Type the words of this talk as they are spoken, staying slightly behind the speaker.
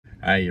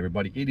Hey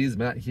everybody, it is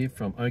Matt here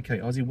from Ok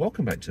Aussie.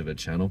 Welcome back to the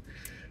channel.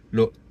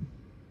 Look,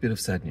 bit of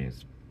sad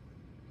news.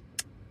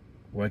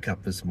 Woke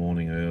up this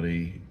morning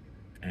early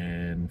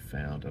and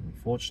found,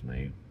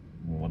 unfortunately,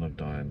 one of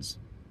Dyan's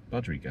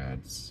budgie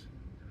guards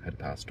had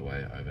passed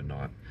away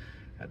overnight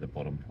at the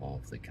bottom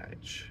of the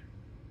cage.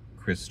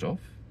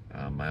 Christoph,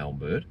 a male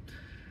bird.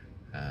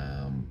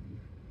 I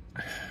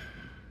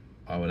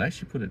would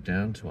actually put it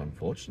down to,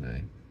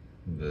 unfortunately,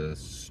 the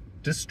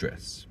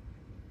distress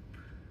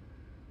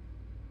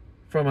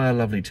from our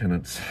lovely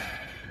tenants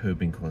who have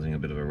been causing a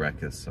bit of a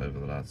ruckus over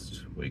the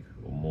last week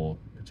or more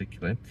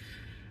particularly.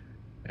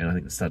 And I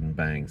think the sudden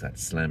bangs, that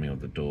slamming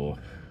of the door,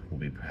 will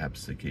be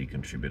perhaps the key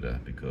contributor,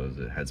 because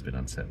it has been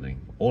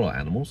unsettling all our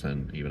animals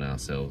and even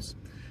ourselves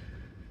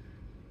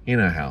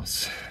in our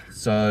house.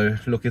 So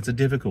look, it's a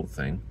difficult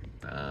thing,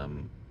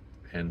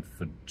 and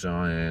for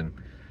Dyan,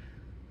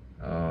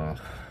 not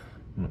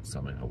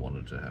something I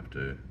wanted to have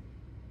to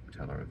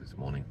tell her this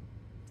morning.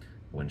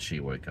 When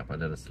she woke up, I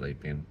let her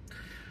sleep in.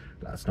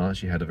 Last night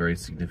she had a very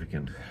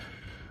significant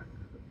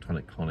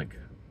tonic-clonic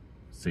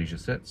seizure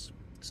sets,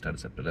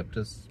 status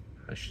epilepticus,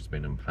 as she's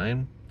been in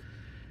pain.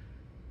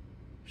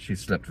 She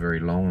slept very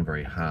long and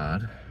very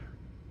hard,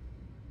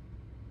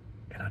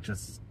 and I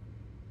just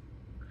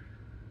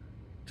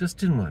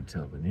didn't want to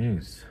tell the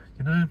news,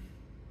 you know,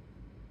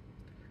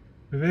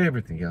 with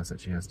everything else that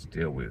she has to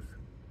deal with.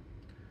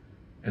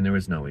 And there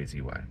is no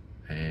easy way,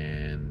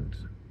 and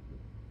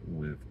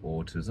with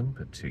autism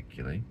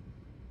particularly,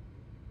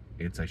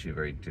 it's actually a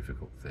very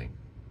difficult thing.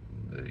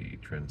 The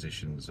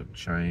transitions of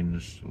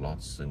change,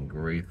 loss and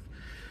grief,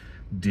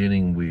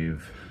 dealing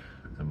with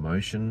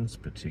emotions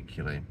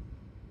particularly,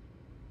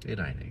 it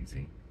ain't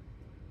easy.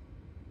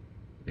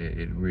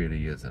 It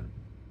really isn't.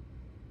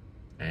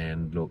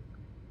 And look,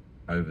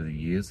 over the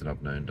years that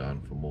I've known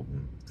Dyan, for more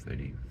than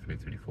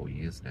 34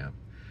 years now,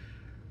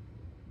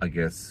 I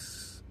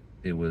guess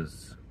it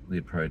was the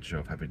approach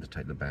of having to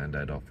take the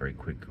band-aid off very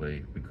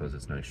quickly, because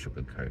there's no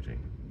sugarcoating,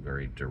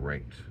 very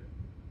direct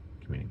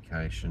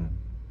communication,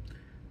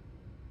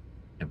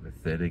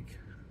 empathetic,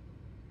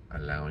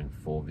 allowing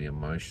for the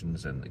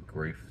emotions and the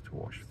grief to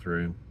wash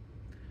through,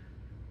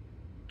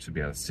 to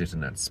be able to sit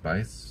in that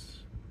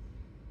space,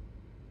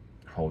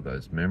 hold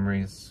those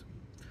memories,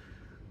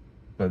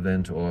 but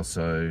then to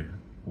also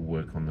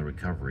work on the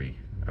recovery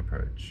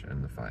approach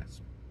and the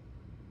phase.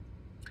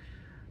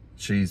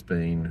 She's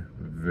been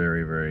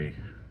very, very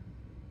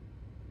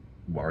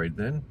worried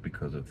then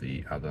because of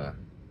the other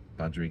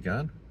budgie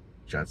guard,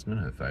 Jasmine,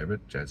 her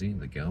favourite, Jazzy,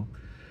 the girl,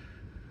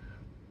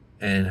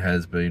 and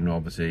has been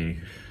obviously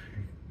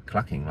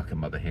clucking like a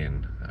mother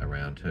hen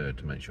around her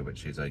to make sure that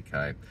she's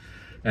okay.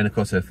 And of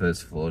course her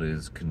first thought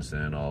is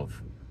concern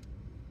of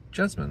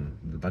Jasmine,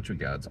 the budgie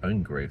guard's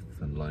own grief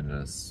and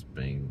loneliness,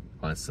 being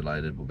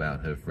isolated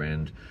without her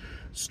friend,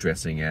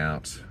 stressing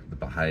out, the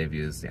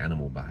behaviours, the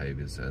animal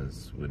behaviours,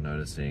 as we're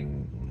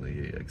noticing,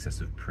 the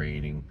excessive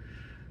preening,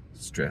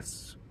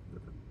 stress,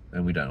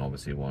 and we don't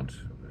obviously want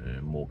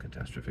more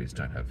catastrophes,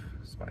 don't have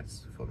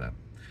space for that.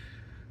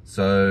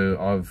 So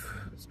I've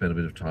spent a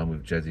bit of time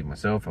with Jazzy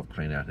myself. I've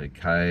cleaned out her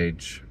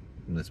cage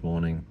this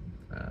morning.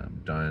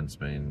 Dyan's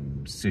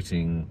been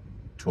sitting,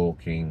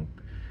 talking,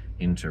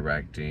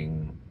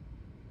 interacting,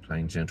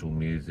 playing gentle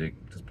music,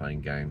 just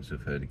playing games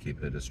with her to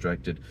keep her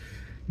distracted.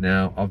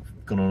 Now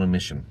I've gone on a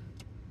mission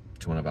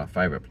to one of our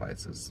favourite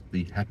places,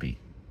 the Happy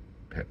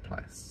Pet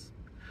Place.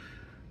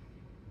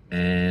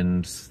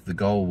 And the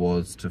goal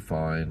was to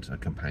find a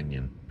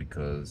companion,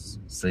 because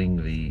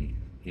seeing the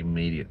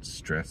immediate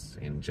stress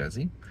in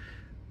Jazzy,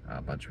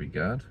 our budgie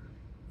guard,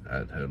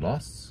 at her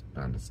loss,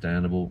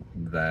 understandable.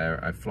 They're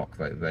a flock,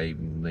 they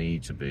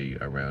need to be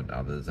around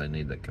others, they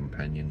need that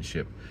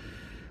companionship.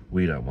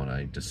 We don't want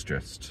a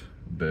distressed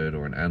bird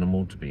or an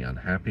animal to be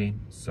unhappy.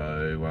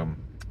 So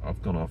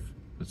I've gone off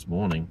this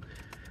morning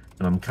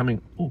and I'm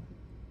coming. Oh,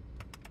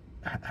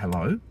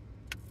 hello.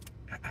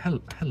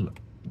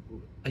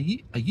 Are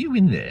you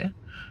in there?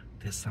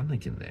 There's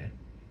something in there.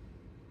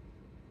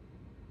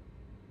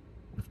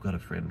 We've got a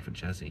friend for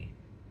Jazzy.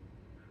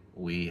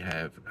 We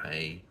have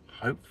a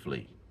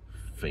hopefully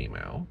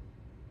female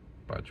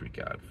budgie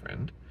guard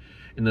friend,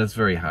 and that's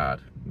very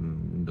hard.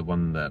 The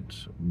one that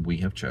we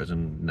have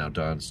chosen, now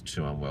Dyan's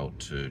too unwell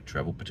to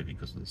travel, particularly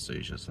because of the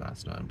seizures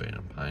last night and being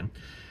in pain.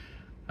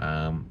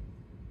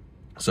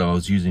 So I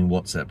was using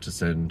WhatsApp to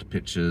send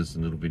pictures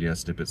and little video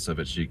snippets so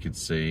that she could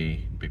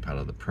see, be part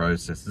of the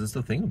process. This is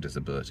the thing with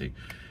disability,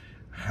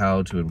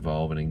 how to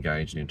involve and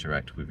engage and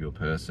interact with your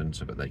person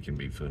so that they can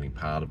be feeling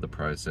part of the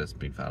process,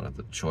 be part of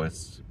the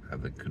choice,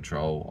 have the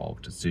control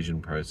of decision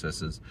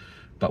processes,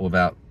 but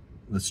without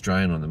the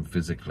strain on them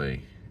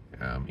physically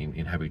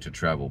in having to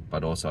travel,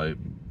 but also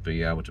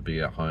be able to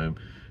be at home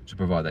to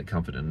provide that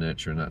comfort and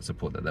nurture and that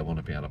support that they want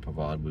to be able to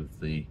provide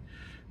with the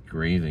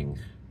grieving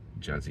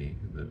Jazzy,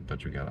 the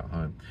budgie guard at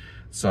home.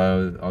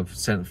 So I've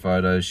sent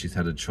photos, she's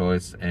had a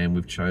choice, and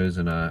we've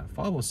chosen a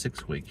 5 or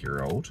 6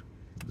 week-old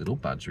little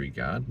budgie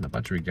guard. Now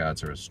budgie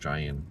guards are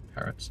Australian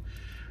parrots.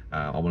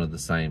 I wanted the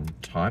same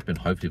type and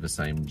hopefully the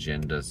same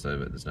gender, so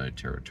that there's no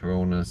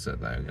territorialness,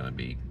 that they're going to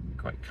be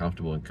quite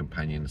comfortable and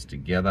companions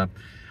together.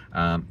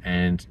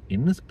 And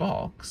in this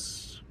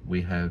box,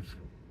 we have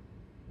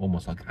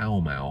almost like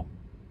Owl Mal.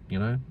 You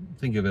know,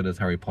 think of it as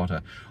Harry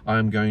Potter.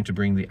 I'm going to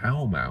bring the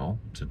Owl Mal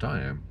to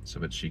Dyan so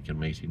that she can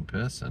meet in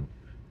person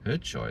her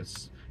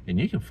choice, and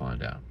you can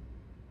find out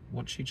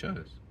what she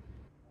chose.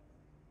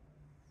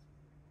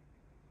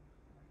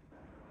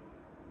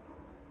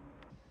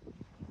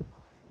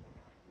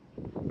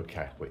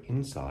 Okay, we're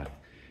inside.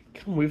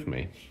 Come with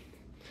me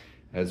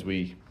as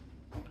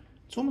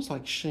it's almost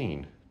like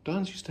Sheen.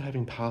 Dyan's used to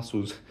having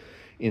parcels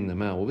in the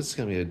mail. Well, this is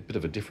going to be a bit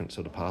of a different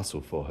sort of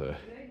parcel for her.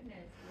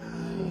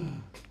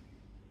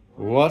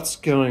 What's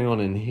going on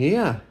in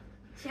here?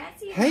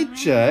 Hey,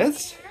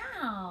 Jazz.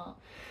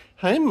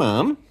 Hey,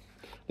 Mum.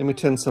 Let me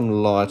turn some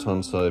light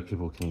on so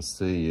people can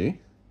see you.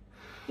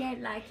 Yeah,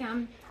 like,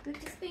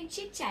 we've just been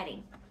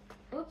chit-chatting.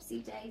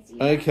 Oopsie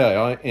daisy. Okay,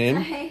 I am.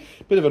 A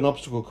bit of an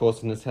obstacle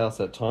course in this house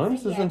at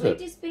times, isn't it? We've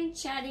just been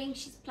chatting.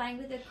 She's playing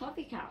with her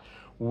coffee cup.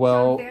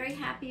 Well, so I'm very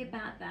happy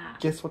about that.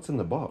 Guess what's in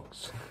the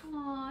box?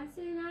 Oh, it's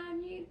our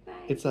new baby.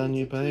 It's our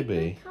new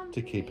baby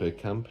to keep her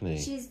company.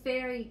 She's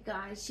very,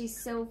 guys,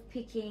 she's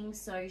self-picking,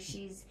 so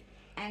she's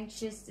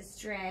anxious,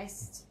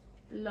 distressed,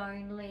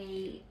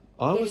 lonely.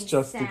 I was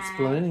just sad.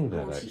 explaining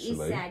that, She actually. is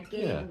sad,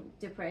 getting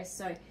depressed,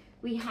 so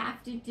we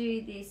have to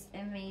do this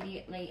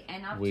immediately,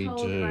 and I've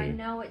told her I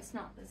know it's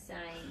not the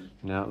same.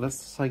 Now, let's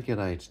say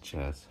g'day to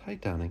Jazz. Hey,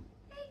 darling.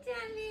 Hey,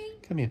 darling.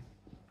 Come here.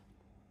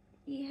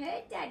 You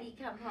heard Daddy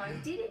come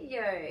home, didn't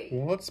you?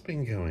 What's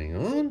been going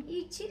on?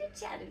 You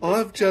chitter-chatted.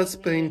 I've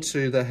just been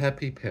to the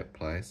Happy Pet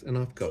place, and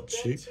I've got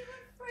you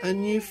a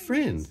new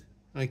friend,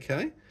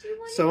 okay?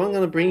 So I'm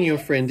going to bring you a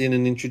friend in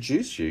and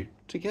introduce you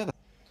together.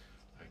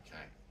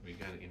 Okay, we're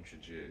going to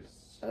introduce...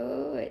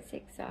 Oh, it's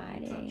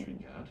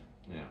exciting.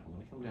 Now, I'm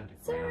going to come down to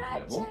It's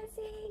alright, level.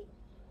 Jessie.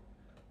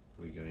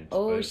 We're going to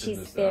oh, she's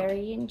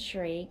very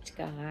intrigued,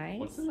 guys.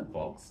 What's in the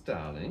box,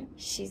 darling?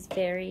 She's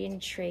very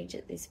intrigued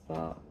at this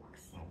box.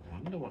 I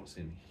wonder what's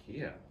in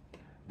here.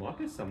 Might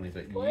be something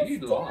that What's you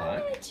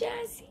like.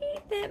 Jessie?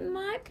 That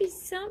might be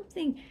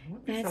something.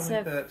 That's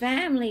something a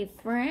family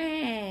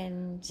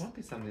friend. Might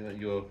be something that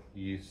you're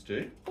used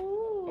to.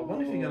 Ooh. I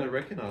wonder if you're going to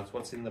recognise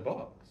what's in the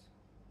box.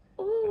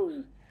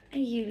 Oh, are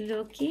you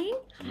looking?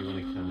 You want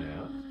to come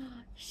out?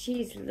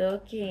 She's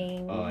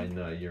looking. Oh, I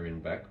know, you're in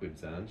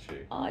backwards, aren't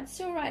you? Oh, it's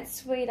all right,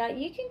 sweetheart.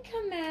 You can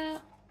come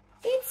out.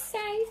 It's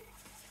safe.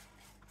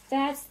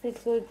 That's the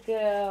good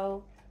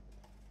girl.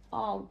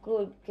 Oh,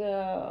 good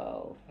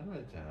girl.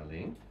 Hello,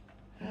 darling.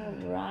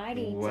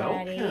 Alrighty,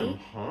 Welcome Daddy.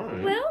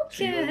 home. Welcome.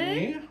 To your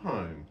new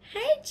home.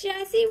 Hey,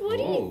 Jessie, what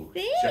do you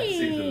think?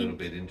 Jessie's a little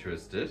bit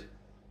interested.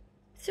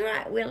 It's all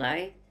right,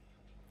 Willow.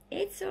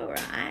 It's all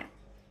right.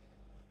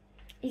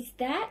 Is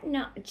that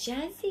not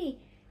Jessie?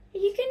 Are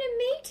you going to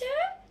meet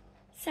her?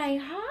 Say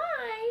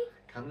hi.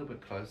 Come a little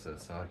bit closer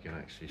so I can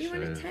actually You show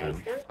want to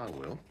take them? I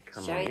will.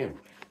 Come Show on them. in.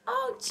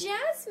 Oh,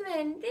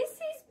 Jasmine, this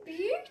is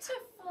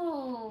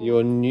beautiful.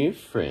 Your new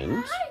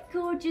friend. Hi,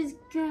 gorgeous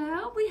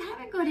girl. We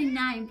haven't got a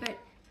name, but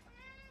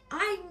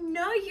I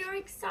know you're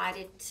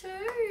excited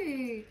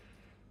too.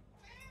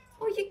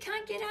 Oh, you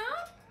can't get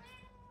up?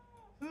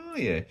 Oh,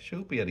 yeah,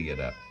 she'll be able to get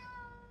up.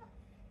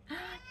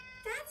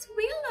 That's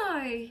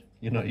Willow.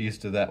 You're not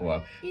used to that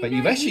one. You're But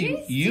you've not actually,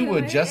 used you to were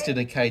it. just in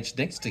a cage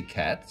next to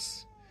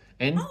cats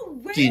and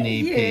were guinea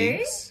you?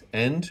 pigs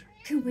and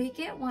Can we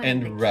get one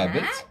And of the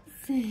rabbits. cats?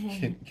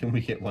 can we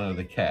get one of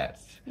the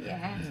cats?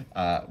 Yeah.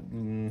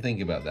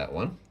 Think about that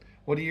one.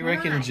 What do you Right,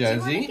 reckon, do you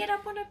want Josie? to get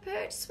up on a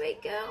perch,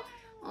 sweet girl?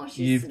 Oh, she's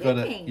You've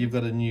slipping.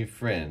 got a new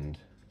friend.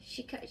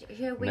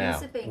 Her wings Now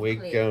have been we're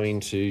clipped. going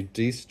to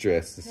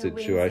de-stress the Her wings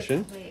are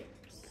situation. clipped.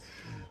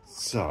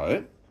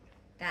 So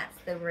That's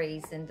the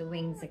reason the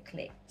wings are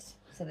clipped.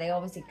 So they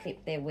obviously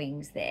clipped their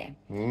wings there.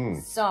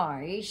 Mm.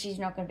 So she's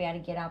not going to be able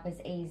to get up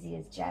as easy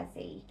as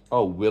Jazzy.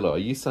 Oh, Willow, are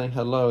you saying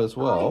hello as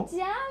well? Oh,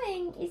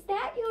 darling, is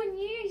that your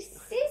new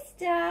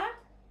sister?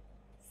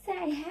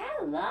 Say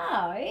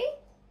hello.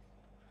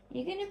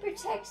 You going to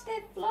protect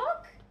that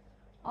flock?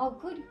 Oh,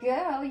 good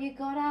girl. You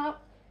got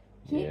up.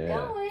 Keep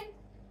going.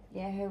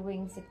 Yeah, her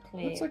wings are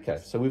clipped. That's okay.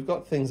 So we've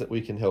got things that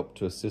we can help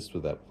to assist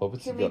with that.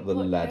 Obviously, Can we've we got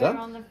the put ladder. her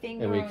on the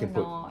finger and we or can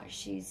put. not?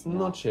 She's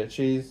Not yet.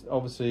 She's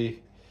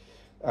obviously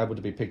able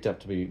to be picked up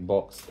to be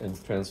boxed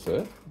and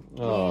transferred.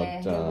 Oh, Yeah,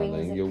 her darling,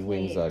 wings are your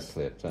wings are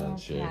clipped. clipped,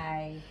 aren't you?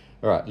 Okay.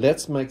 All right,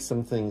 let's make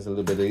some things a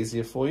little bit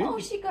easier for you. Oh,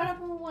 she got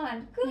up on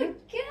one. Good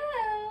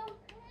girl.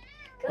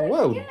 Good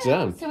Well girl.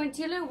 done. So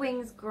until her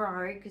wings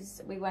grow,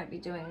 because we won't be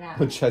doing that.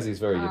 Chazzy's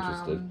very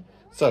interested.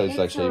 So it's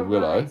actually all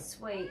Willow. right,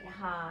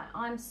 sweetheart.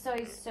 I'm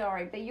so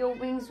sorry, but your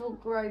wings will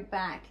grow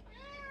back.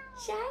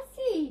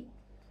 Jazzy.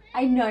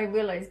 I know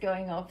Willow's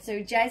going off, so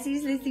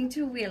Jazzy's listening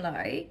to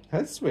Willow.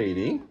 Hi,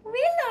 sweetie.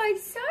 Willow,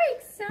 so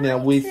excited. Now,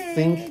 we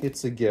think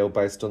it's a girl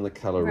based on the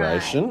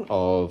coloration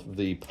of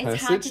the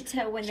It's hard passage to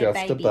tell when they're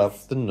just babies.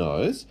 above the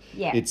nose.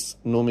 Yeah. It's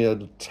normally a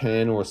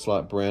tan or a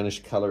slight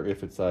brownish colour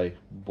if it's a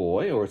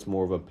boy, or it's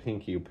more of a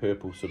pinky or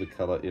purple sort of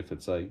colour if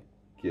it's a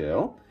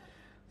girl.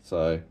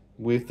 So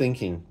we're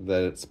thinking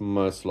that it's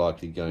most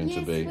likely going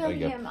to be.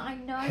 William, I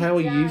know. How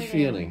are you darling.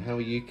 feeling? How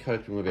are you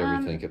coping with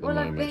everything at the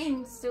moment? Well, I've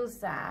been still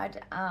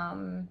sad.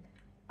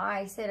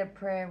 I said a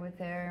prayer with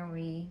her and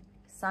we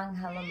sung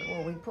hallelujah.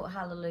 Well, we put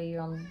hallelujah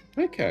on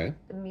the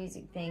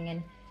music thing,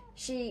 and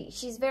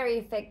she's very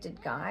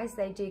affected, guys.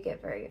 They do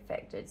get very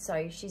affected.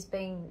 So she's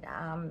been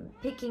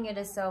picking at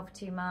herself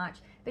too much,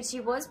 but she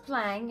was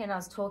playing, and I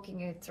was talking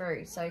her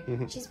through. So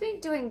she's been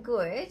doing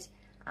good,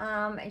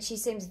 and she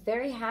seems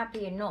very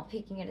happy and not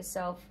picking at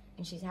herself.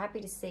 And she's happy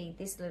to see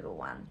this little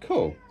one.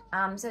 Cool.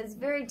 So it's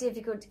very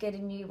difficult to get a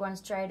new one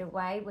straight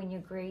away when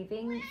you're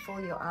grieving for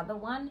your other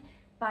one.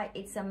 But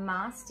it's a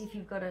must if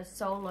you've got a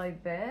solo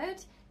bird.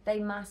 They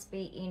must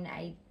be in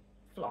a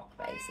flock,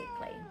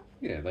 basically.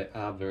 Yeah, they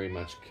are very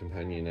much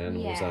companion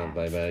animals, Yeah. aren't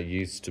they? They're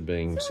used to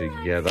being It's all right,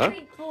 together.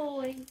 sweet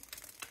boy.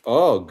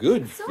 Oh,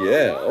 good It's all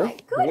girl.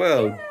 right, good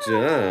Well girl.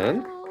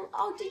 done.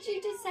 Oh, did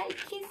you just say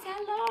kiss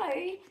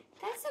hello?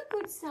 That's a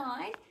good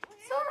sign.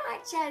 It's all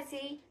right,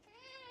 Jazzy.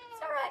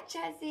 It's all right,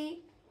 Jazzy.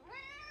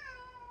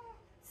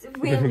 It's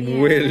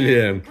William.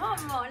 William.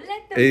 Come on,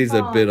 let them He's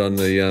a bond. bit on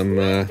the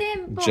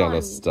them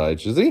jealous bond.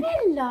 stage, is he?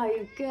 Hello,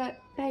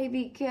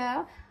 baby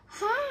girl.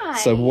 Hi.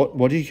 So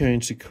what are you going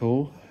to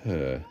call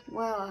her?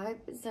 Well, I hope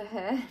it's a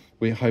her.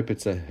 We hope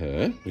it's a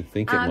her. We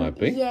think it might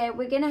be. Yeah,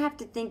 we're going to have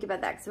to think about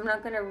that because I'm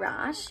not going to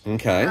rush.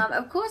 Okay.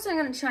 Of course, I'm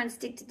going to try and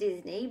stick to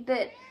Disney,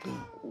 but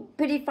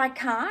if I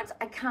can't,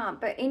 I can't.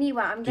 But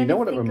anyway, I'm going to think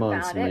about it. Do you know what it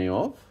reminds me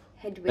of?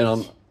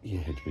 Hedwig.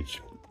 Hedwig.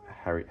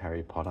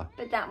 Harry Potter.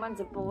 But that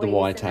one's a boy. The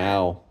White isn't it?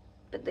 Owl.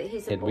 But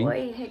he's a Hedwig.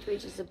 boy.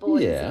 Hedwig is a boy.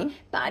 Yeah. Isn't he?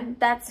 But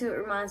that's who it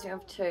reminds me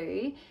of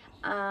too.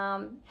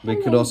 There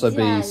could also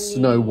be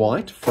Snow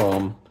White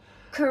from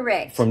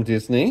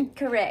Disney.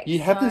 Correct. You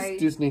have this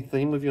Disney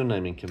theme with your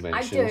naming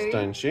conventions,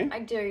 don't you? I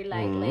do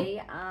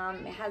lately.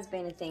 It has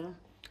been a thing.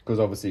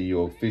 Because obviously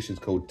your fish is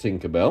called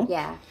Tinkerbell.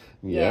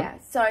 Yeah.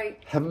 So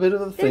have a bit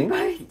of a thing.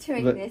 They're both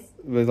doing this.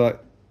 We're like,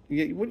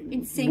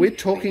 we're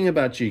talking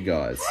about you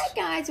guys. Hi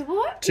guys,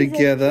 what?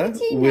 Together,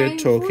 we're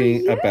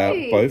talking about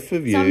both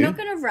of you. So I'm not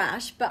going to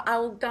rush, but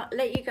I'll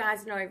let you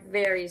guys know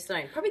very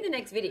soon. Probably the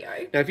next video.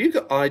 Now, if you've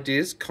got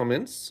ideas,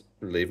 comments,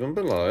 leave them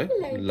below.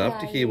 Hello, Love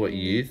to hear what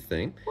you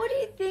think. What do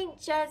you think,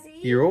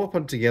 Jazzy? You're all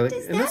put together,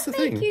 Does and that's the that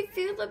thing. make you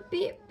feel a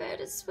bit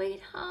better,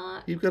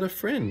 sweetheart? You've got a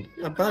friend,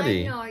 a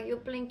buddy. I know, you're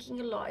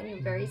blinking a lot and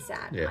you're very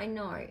sad. Yeah.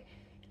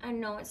 I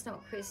know it's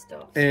not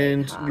Christoph.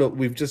 And sweetheart. look,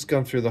 we've just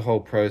gone through the whole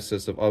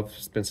process of, I've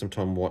spent some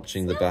time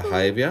watching the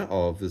behaviour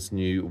of this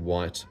new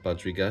white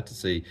budgerigar to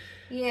see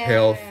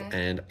health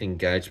and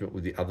engagement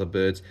with the other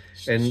birds.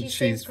 And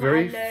she's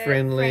very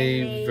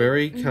friendly,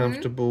 very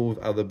comfortable with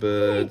other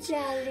birds,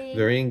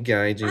 very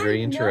engaging, very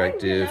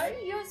interactive.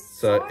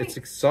 So it's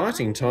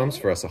exciting times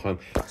for us at home.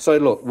 So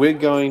look, we're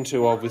going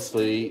to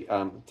obviously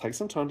take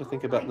some time to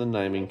think about the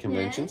naming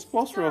conventions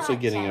whilst we're also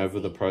getting over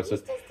the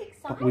process.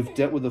 We've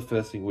dealt with the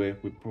first thing where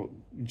we brought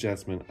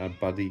Jasmine, a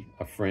buddy,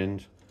 a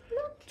friend,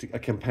 a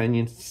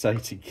companion to stay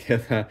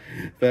together.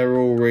 They're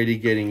already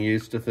getting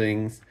used to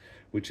things,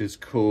 which is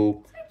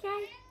cool.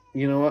 Okay.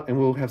 You know what? And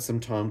we'll have some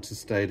time to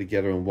stay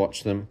together and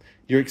watch them.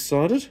 You're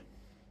excited?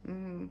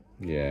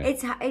 Yeah.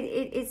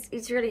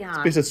 It's really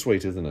hard. It's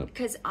bittersweet, isn't it?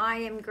 Because I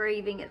am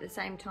grieving at the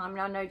same time,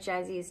 and I know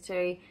Jazzy is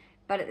too,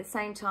 but at the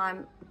same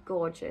time,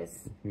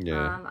 gorgeous.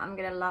 Yeah. I'm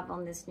going to love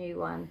on this new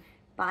one.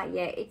 But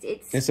yeah,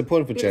 it's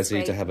important for Jazzy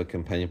sweet. to have a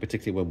companion,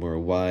 particularly when we're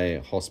away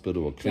at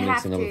hospital or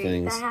clinics and other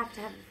things. They have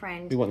to have a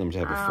friend. We want them to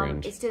have a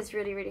friend. It's just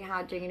really, really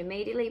hard doing it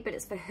immediately, but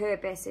it's for her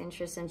best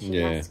interest, and she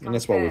has to come and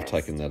that's why we've first.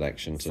 taken that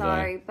action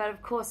today. So, but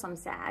of course I'm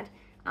sad,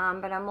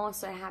 but I'm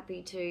also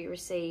happy to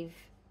receive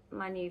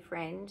my new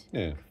friend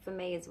for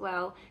me as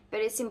well.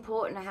 But it's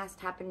important, it has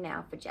to happen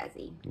now for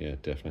Jazzy. Yeah,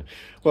 definitely.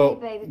 Well,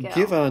 baby girl.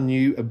 give our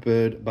new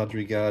bird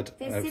budgerigard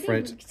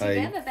friend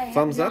a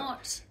thumbs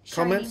up,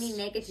 comments,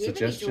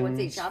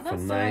 suggestions for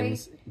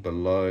names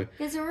below.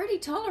 There's already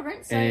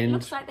tolerance, so And- it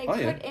looks like they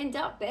could end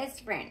up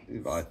best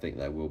friends. I think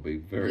they will be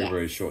very,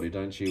 very shortly.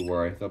 Don't you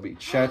worry. They'll be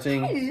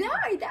chatting.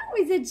 Hello, that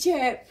was a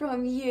chirp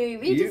from you.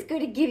 We just got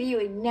to give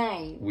you a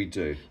name. We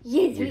do.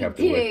 Yes, we have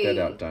do. to work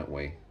that out, don't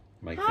we?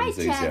 Make Hi, things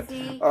easier.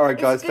 Jazzy. All right,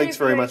 guys. It's Thanks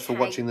gonna very be much for okay.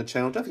 watching the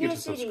channel. Don't forget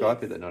Yes, to it subscribe,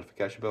 is. hit that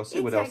notification bell, see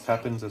It's what else okay.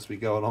 happens as we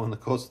go along in the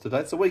course of the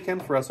day. It's a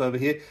weekend for us over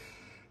here.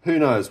 Who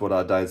knows what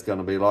our day is going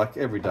to be like?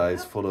 Every day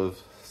is full of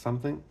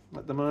something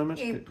at the moment.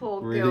 You It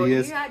poor really girl.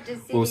 is. You had to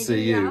sit We'll in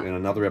see you love. in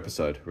another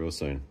episode real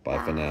soon.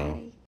 Bye for now. Bye.